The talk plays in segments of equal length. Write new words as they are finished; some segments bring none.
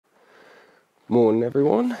Morning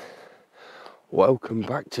everyone, welcome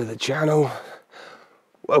back to the channel,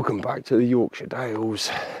 welcome back to the Yorkshire Dales,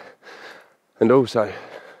 and also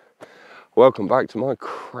welcome back to my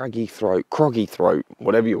croggy throat,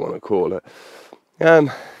 whatever you want to call it.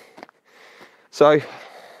 So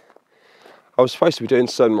I was supposed to be doing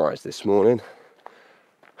sunrise this morning,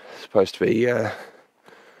 supposed to be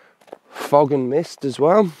fog and mist as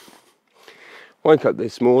well. Woke up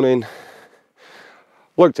this morning,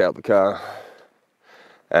 looked out the car,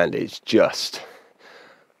 and it's just,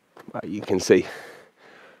 you can see,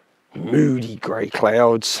 moody grey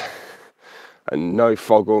clouds and no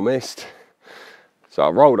fog or mist. So I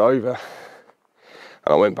rolled over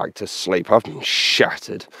and I went back to sleep. I've been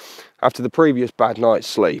shattered. After the previous bad night's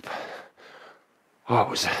sleep, I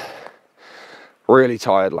was really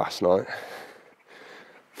tired last night.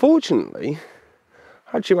 Fortunately,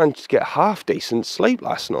 I actually managed to get half decent sleep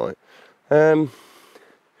last night.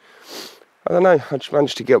 I don't know, I just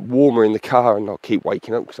managed to get warmer in the car and not keep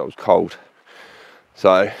waking up because I was cold.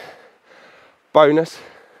 So, bonus,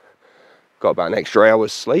 got about an extra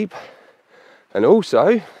hour's sleep, and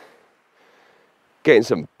also getting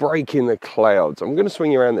some break in the clouds. I'm going to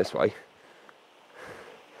swing you around this way,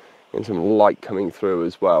 getting some light coming through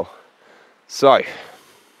as well. So,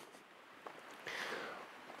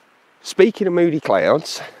 speaking of moody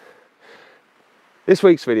clouds, this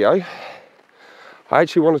week's video, I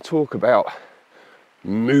actually want to talk about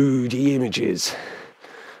moody images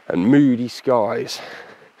and moody skies,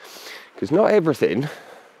 because not everything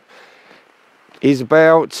is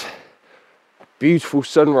about beautiful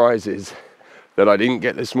sunrises that I didn't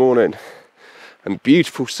get this morning and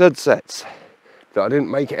beautiful sunsets that I didn't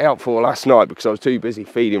make it out for last night because I was too busy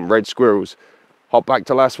feeding red squirrels. Hop back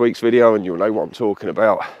to last week's video and you'll know what I'm talking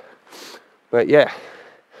about. But yeah,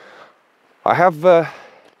 I have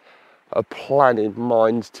a plan in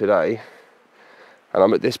mind today, and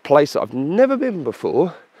I'm at this place that I've never been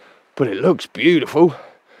before, but it looks beautiful.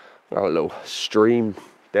 Got a little stream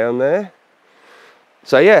down there.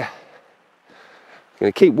 So yeah, I'm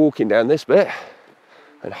going to keep walking down this bit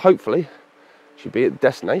and hopefully should be at the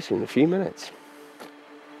destination in a few minutes.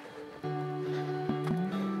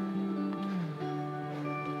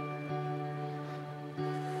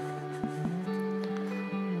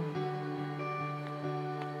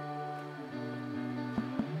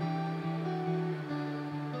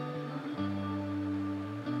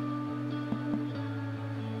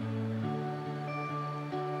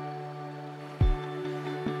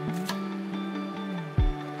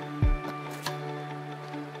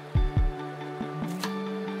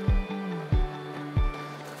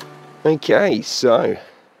 Okay, so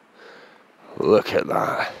look at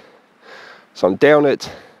that. So I'm down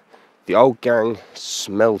at the Old Gang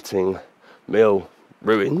Smelting Mill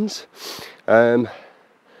ruins.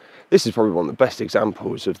 This is probably one of the best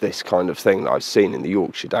examples of this kind of thing that I've seen in the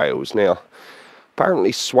Yorkshire Dales. Now,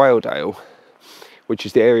 apparently Swaledale, which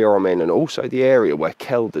is the area I'm in, and also the area where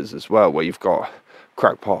Kelders as well, where you've got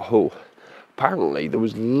Crackpot Hall, apparently there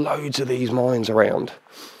was loads of these mines around.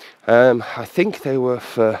 I think they were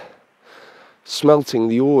for smelting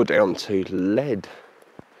the ore down to lead,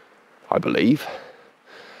 I believe,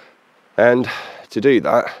 and to do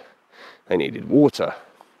that they needed water.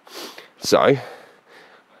 So I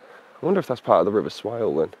wonder if that's part of the River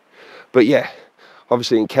Swale then. But yeah,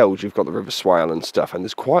 obviously in Kells you've got the River Swale and stuff, and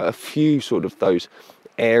there's quite a few sort of those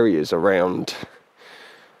areas around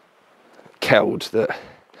Keld that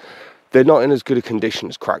they're not in as good a condition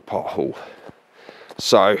as Crackpot Hall.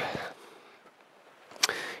 So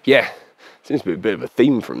yeah, seems to be a bit of a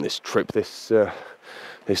theme from this trip this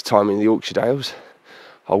time in the Yorkshire Dales.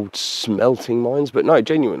 Old smelting mines, but no,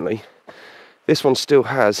 genuinely, this one still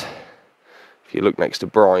has, if you look next to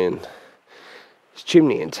Brian, his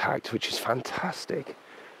chimney intact, which is fantastic.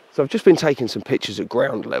 So I've just been taking some pictures at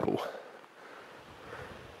ground level.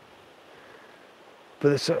 But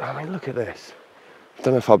there's, I mean, look at this. I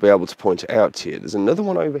don't know if I'll be able to point it out to you. There's another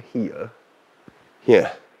one over here.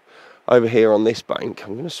 Yeah. Over here on this bank.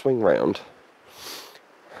 I'm going to swing round.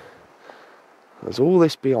 There's all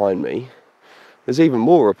this behind me. There's even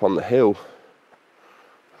more up on the hill.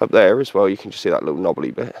 Up there as well, you can just see that little knobbly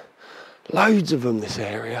bit. Loads of them, this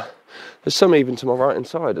area. There's some even to my right hand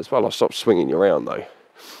side as well. I'll stop swinging you around though.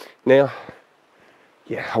 Now,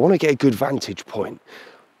 yeah, I want to get a good vantage point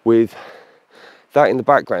with that in the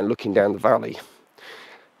background looking down the valley,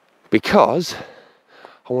 because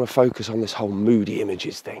I want to focus on this whole moody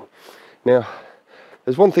images thing. Now,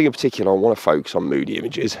 there's one thing in particular I want to focus on moody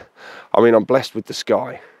images. I mean, I'm blessed with the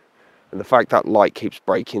sky, and the fact that light keeps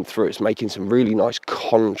breaking through, it's making some really nice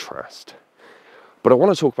contrast. But I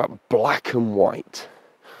want to talk about black and white.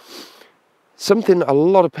 Something a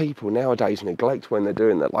lot of people nowadays neglect when they're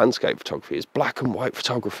doing their landscape photography is black and white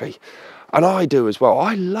photography. And I do as well.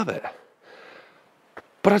 I love it.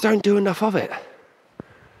 But I don't do enough of it.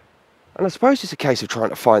 And I suppose it's a case of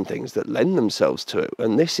trying to find things that lend themselves to it.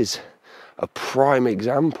 And this is a prime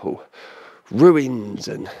example. Ruins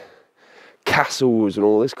and castles and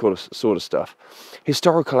all this sort of stuff.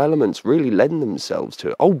 Historical elements really lend themselves to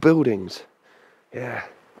it. Old buildings. Yeah.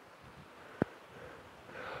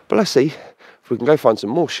 But let's see if we can go find some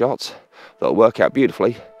more shots that'll work out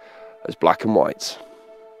beautifully as black and whites.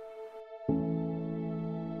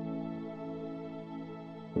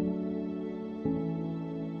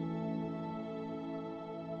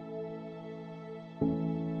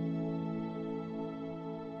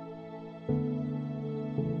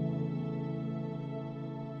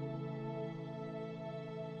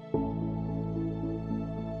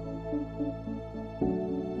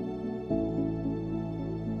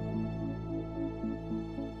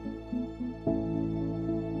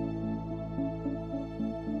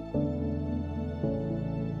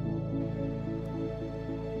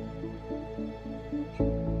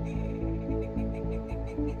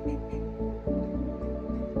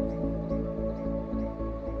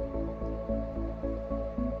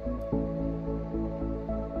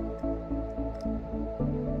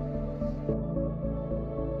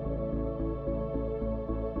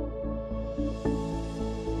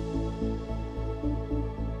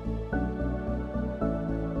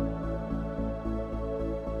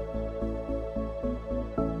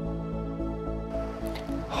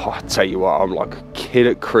 Oh, I tell you what, I'm like a kid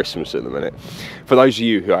at Christmas at the minute. For those of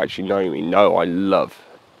you who actually know me, know I love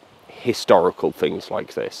historical things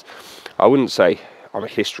like this. I wouldn't say I'm a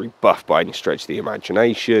history buff by any stretch of the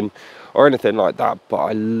imagination or anything like that, but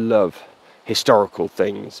I love historical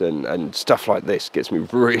things, and stuff like this gets me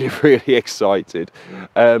really, really excited.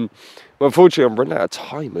 Well, unfortunately, I'm running out of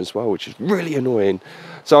time as well, which is really annoying.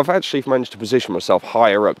 So I've actually managed to position myself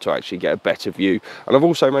higher up to actually get a better view. And I've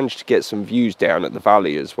also managed to get some views down at the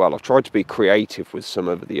valley as well. I've tried to be creative with some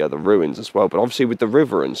of the other ruins as well. But obviously with the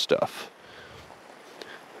river and stuff,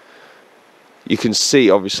 you can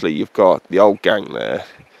see, obviously, you've got the old gang there.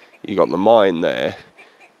 You've got the mine there.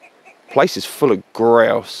 The place is full of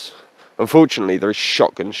grouse. Unfortunately, there's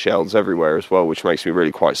shotgun shells everywhere as well, which makes me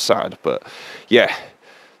really quite sad. But yeah.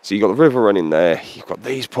 So you've got the river running there, you've got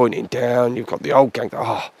these pointing down, you've got the old gang.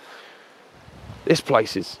 Oh, this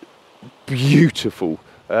place is beautiful.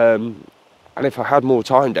 And if I had more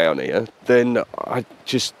time down here, then I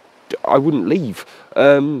wouldn't leave.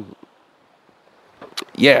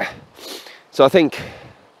 Yeah. So I think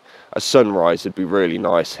a sunrise would be really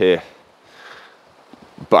nice here.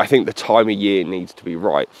 But I think the time of year needs to be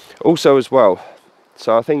right. Also as well,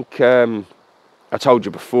 so I think I told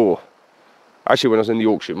you before, actually when I was in the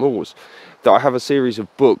Yorkshire Moors, that I have a series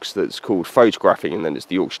of books that's called Photographing, and then it's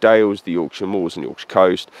the Yorkshire Dales, the Yorkshire Moors and Yorkshire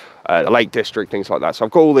Coast, the Lake District, things like that. So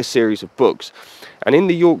I've got all this series of books. And in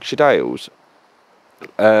the Yorkshire Dales,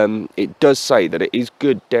 it does say that it is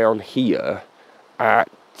good down here at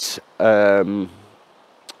heather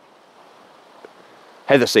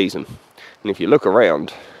season. And if you look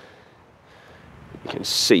around, you can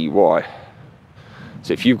see why.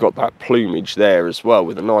 So if you've got that plumage there as well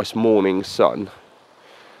with a nice morning sun,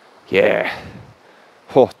 yeah,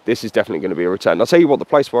 oh, this is definitely going to be a return. I'll tell you what, the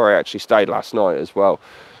place where I actually stayed last night as well,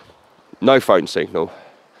 no phone signal.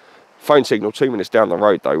 Phone signal 2 minutes down the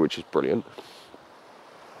road though, which is brilliant.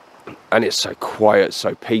 And it's so quiet,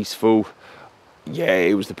 so peaceful. Yeah,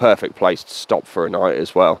 it was the perfect place to stop for a night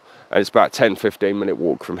as well. And it's about a 10-15 minute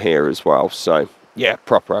walk from here as well. So yeah,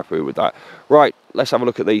 proper happy with that. Right, let's have a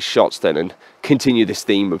look at these shots then and continue this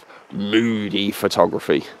theme of moody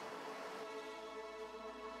photography.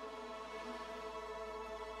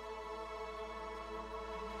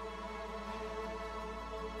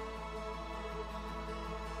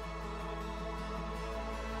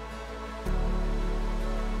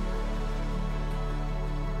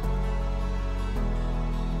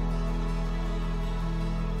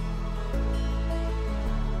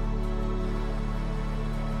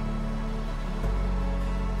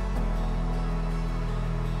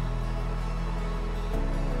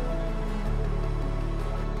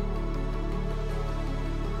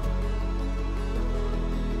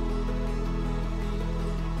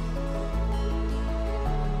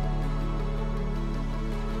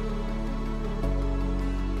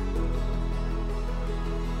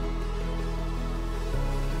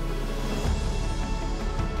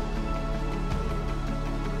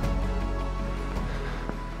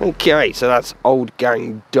 Okay, so that's old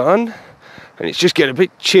gang done. and it's just getting a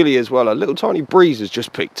bit chilly as well. A little tiny breeze has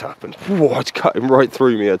just picked up, and whoa, it's cutting right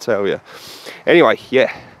through me, I tell you. Anyway,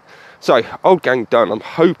 yeah, so old gang done. I'm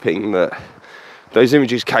hoping that those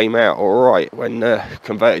images came out all right when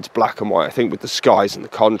converted to black and white. I think with the skies and the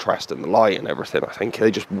contrast and the light and everything, I think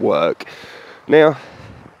they just work. Now,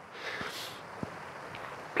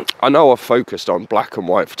 I know I've focused on black and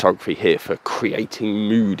white photography here for creating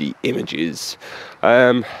moody images,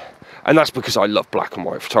 and that's because I love black and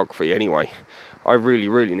white photography anyway. I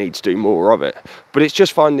really need to do more of it, but it's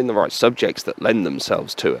just finding the right subjects that lend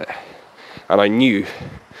themselves to it, and I knew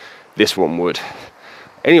this one would.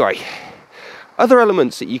 Anyway, other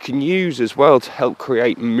elements that you can use as well to help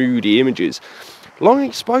create moody images. Long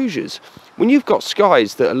exposures. When you've got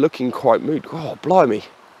skies that are looking quite moody, oh blimey,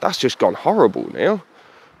 that's just gone horrible now.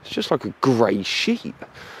 It's just like a grey sheet.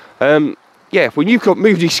 Yeah, when you've got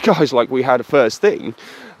moody skies like we had first thing,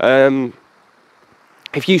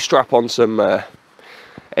 if you strap on some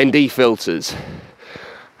ND filters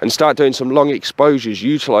and start doing some long exposures,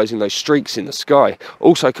 utilising those streaks in the sky,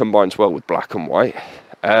 also combines well with black and white.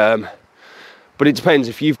 But it depends.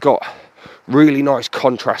 If you've got really nice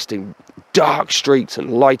contrasting dark streaks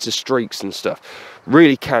and lighter streaks and stuff,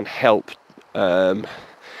 really can help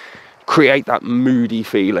create that moody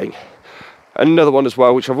feeling. Another one as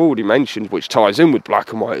well, which I've already mentioned, which ties in with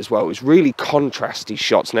black and white as well, is really contrasty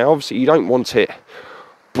shots. Now obviously you don't want it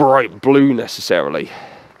bright blue necessarily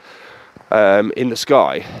in the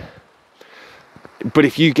sky, but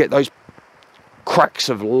if you get those cracks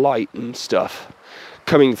of light and stuff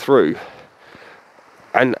coming through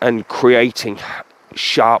and creating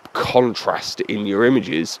sharp contrast in your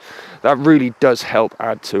images, that really does help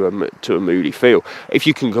add to a moody feel. If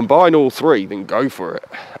you can combine all three, then go for it.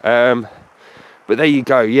 But there you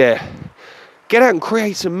go. Yeah, get out and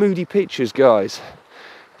create some moody pictures, guys.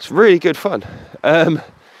 It's really good fun. And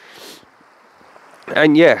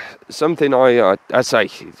yeah, something I say,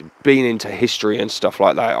 being into history and stuff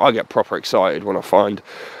like that, I get proper excited when I find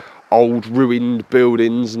old ruined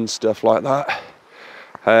buildings and stuff like that.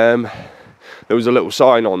 There was a little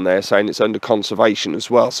sign on there saying it's under conservation as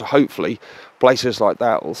well, so hopefully places like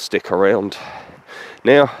that will stick around.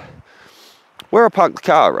 Now, where I parked the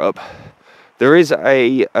car up, there is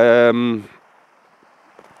another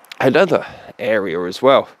area as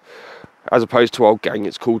well. As opposed to Old Gang,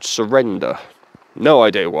 it's called Surrender. No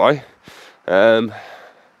idea why,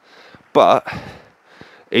 but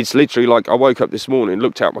it's literally like I woke up this morning,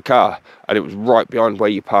 looked out my car, and it was right behind where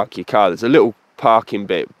you park your car. There's a little parking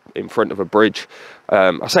bit in front of a bridge.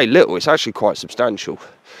 I say little, it's actually quite substantial,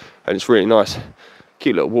 and it's really nice.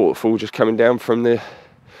 Cute little waterfall just coming down from the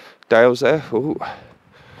Dales there. Ooh.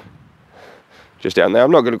 Just down there.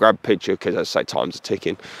 I'm not going to grab a picture because, as I say, time's are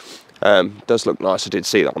ticking. Does look nice. I did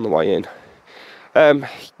see that on the way in.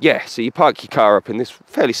 Yeah, so you park your car up in this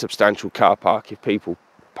fairly substantial car park if people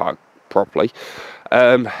park properly.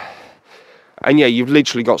 And yeah, you've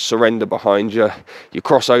literally got Surrender behind you. You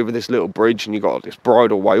cross over this little bridge and you've got this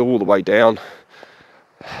bridleway all the way down.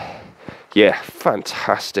 Yeah,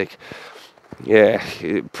 fantastic. Yeah,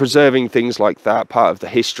 preserving things like that, part of the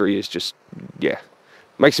history, is just, yeah,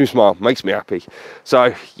 makes me smile, makes me happy.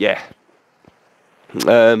 So, yeah.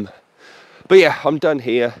 But yeah, I'm done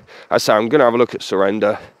here. As I say, I'm going to have a look at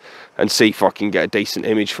Surrender and see if I can get a decent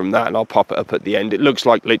image from that, and I'll pop it up at the end. It looks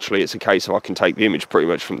like literally it's a case of I can take the image pretty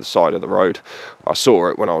much from the side of the road. I saw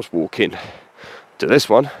it when I was walking to this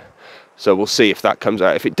one, so we'll see if that comes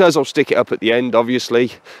out. If it does, I'll stick it up at the end,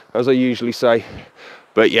 obviously, as I usually say.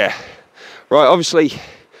 But yeah, right, obviously,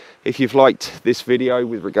 if you've liked this video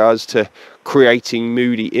with regards to creating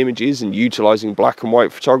moody images and utilising black and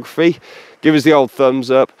white photography, give us the old thumbs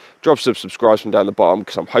up, drop some subscribes from down the bottom,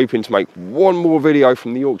 because I'm hoping to make one more video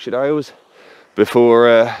from the Yorkshire Dales before,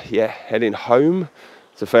 yeah, heading home.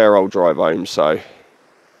 It's a fair old drive home, so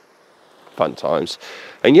fun times.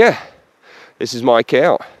 And yeah, this is Mike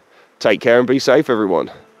out. Take care and be safe,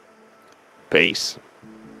 everyone. Peace.